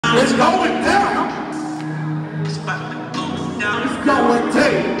It's going down. It's going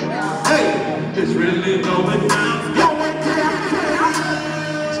down. Hey, it's really going down. It's going down.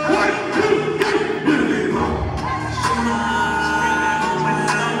 1, 2, 3.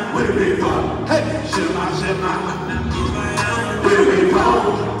 With me, hey, Shema, Shema. With me,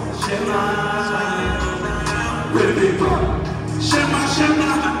 Shema. With me, Shema,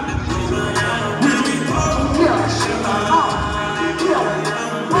 Shema. With me, Shema.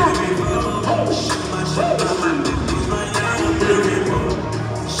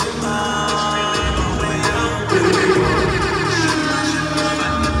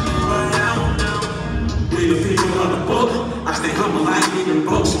 I stay humble, I ain't even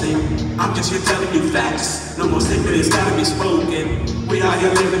boasting. I'm just here telling you facts. No more secret, it's gotta be spoken. We out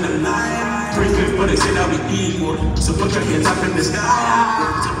here living a lie. 3/5, but they say that we equal. So put your hands up in the sky.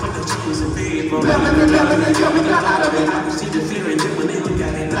 So put the tools in favor. We got out of it. I can see the fear in them when they look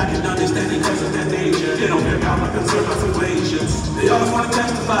at it. I can understand it because of their nature. They don't care about my concern about situations. They always want to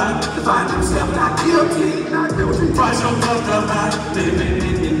testify, to find themselves not guilty. Price don't come to high. Living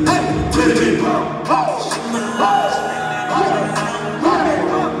in the living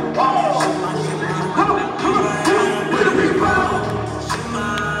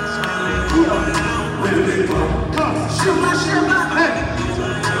Shema, Shema, hey.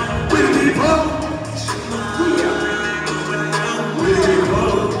 With me, bro. With me, bro.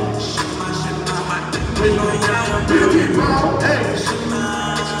 Shema, Shema, with me, bro. Hey.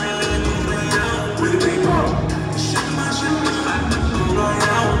 With me, bro. Shema, Shema.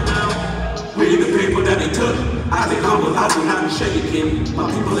 We the people that they took. I think humble, I will not be shaking. My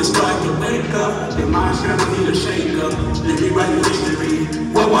people is starting to wake up. Their minds gonna need a shake up. Let me write history.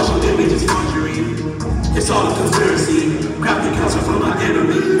 What wash on them is conjuring. It's all a conspiracy, crafty counsel from our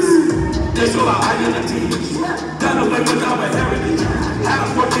enemies. They stole our identities, done away with our heritage. Had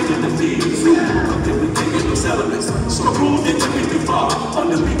us working in the fields, until we taking no settlements. So proved it took me too far. On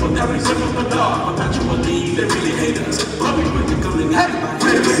the people that resemble the dark, perpetually they really hate us. But we were becoming hey,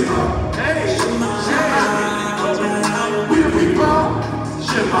 hey, Shema, Shema, we the people,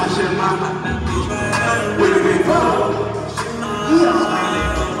 Shema, Shema, we the people,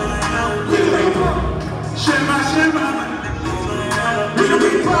 we the people. Shema, Shema, we the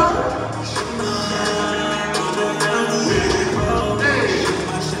people. Hey,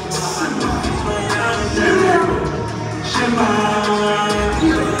 Shema,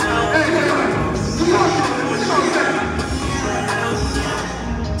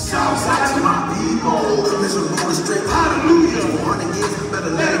 Southside to my people, miserable and straight. Hallelujah. 400 years, we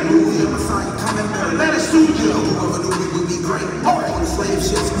better let it move. The Messiah coming, better let it suit you. Whoever knew we would be great. On the slave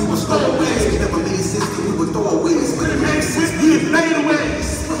ships, we were stowaways. We never made sense, we were throwaways. But it makes sense, we had made aways.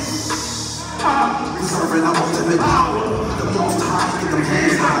 We serving our ultimate power. The most high, get them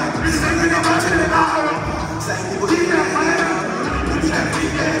hands high. We serving our ultimate power. Exactly what we got. We got to be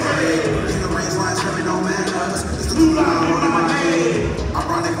bad. In the race lines, having no manners. It's the blue line on my head.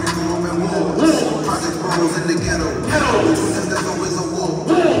 Ironic, we grew up in war. Project Bros in the ghetto. There's always a war.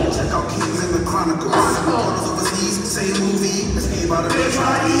 Check out Kings in the Chronicles. Orders overseas, same movie. It's made by the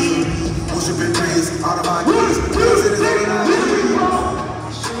Israeli. Worship and praise out of our keys. Praise it is all in our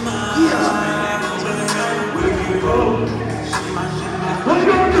what you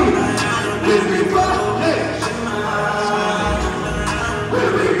gonna do? With me, bro. Hey.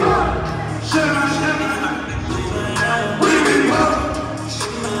 With me, bro. Shema, Shema. With me, bro.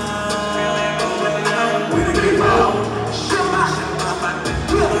 With me, bro. Shema, Shema.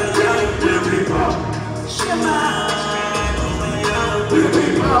 With me, bro. Shema. With me,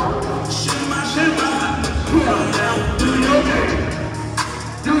 bro. Shema, Shema. Do your thing.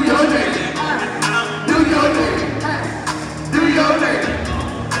 Do your thing. Do your thing. Do your thing.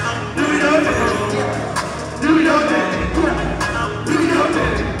 Do your thing. Do your thing. Do your thing.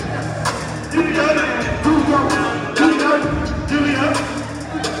 Do your thing.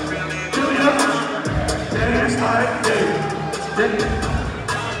 Do your dance like this.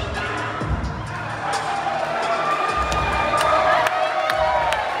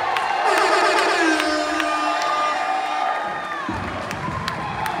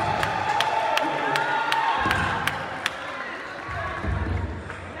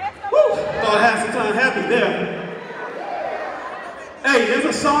 Happy there. Hey, there's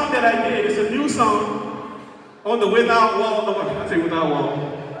a song that I did. It's a new song on the Without Wall, I say Without Wall,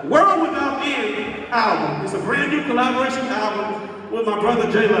 World Without End album. It's a brand new collaboration album with my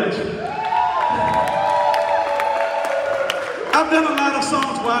brother Jay Lynch. I've done a lot of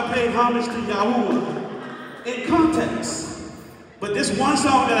songs where I paid homage to Yahuwah in context. But this one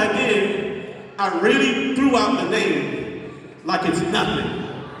song that I did, I really threw out the name like it's nothing.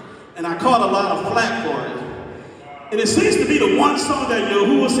 and I caught a lot of flack for it. And it seems to be the one song that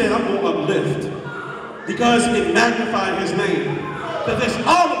Yahuwah said I'm going to uplift because it magnified his name. Because it's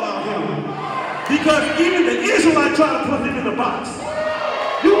all about him. Because even the Israelites try to put him in the box.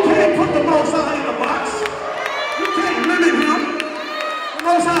 You can't put the Most High in the box. You can't limit him. The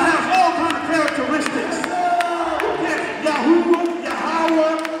Most High has all kinds of characteristics. You can't. Yahuwah,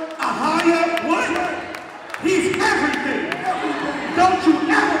 Yahweh, Ahaya, what? He's everything. Don't you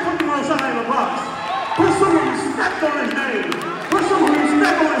ever put the Most High in the box. Put some respect on his name. Put some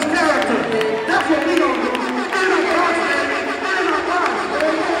respect on his character. That's what we don't do. In our box, baby. In our box.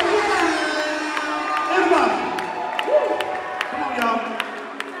 Everybody. Come on, y'all.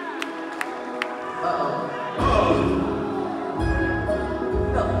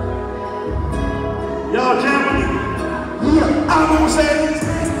 Y'all jam with me? Yeah. I'm gonna say,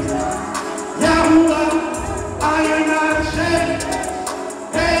 Yahuwah, I am not ashamed.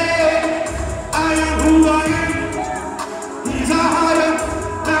 Hey, I am who I am. He's a higher,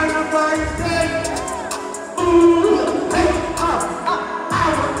 magnified state. Ooh, hey,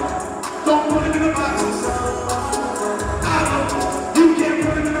 don't put him in the box. You can't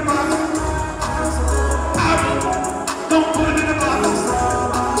put him in the box. Don't put him in the box.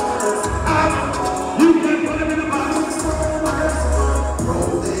 You can't put him in the box.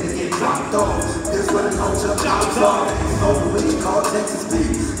 Roll in and get dropped off. This what the culture drops off. So we call Texas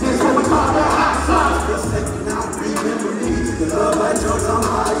beat. This what we call the hot sauce. Just take me now, remember me. The love like drugs, I'm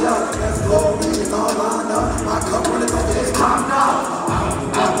high up. That's glory and all lined up. My cup running over, it's topped out.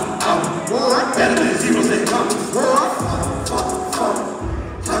 War, better than zero, say come. War,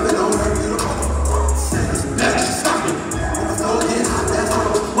 heaven on earth, beautiful. Sinners, better stop it. When the flow get hot, that's all.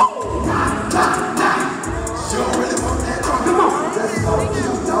 Sure really want that drum. Come on. That's so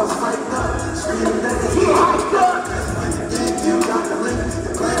cute, y'all psyched up. Screaming that they hyped up. That's when you think you got the link.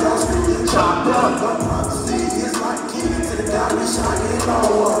 The plan all screaming chopped up. The prophecy is like key to the God we shine in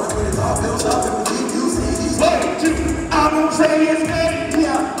all up. When it's all built up and we keep using these. 1, 2, I won't say it's good.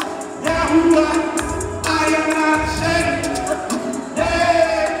 Yeah. Yahuwah, I am not ashamed.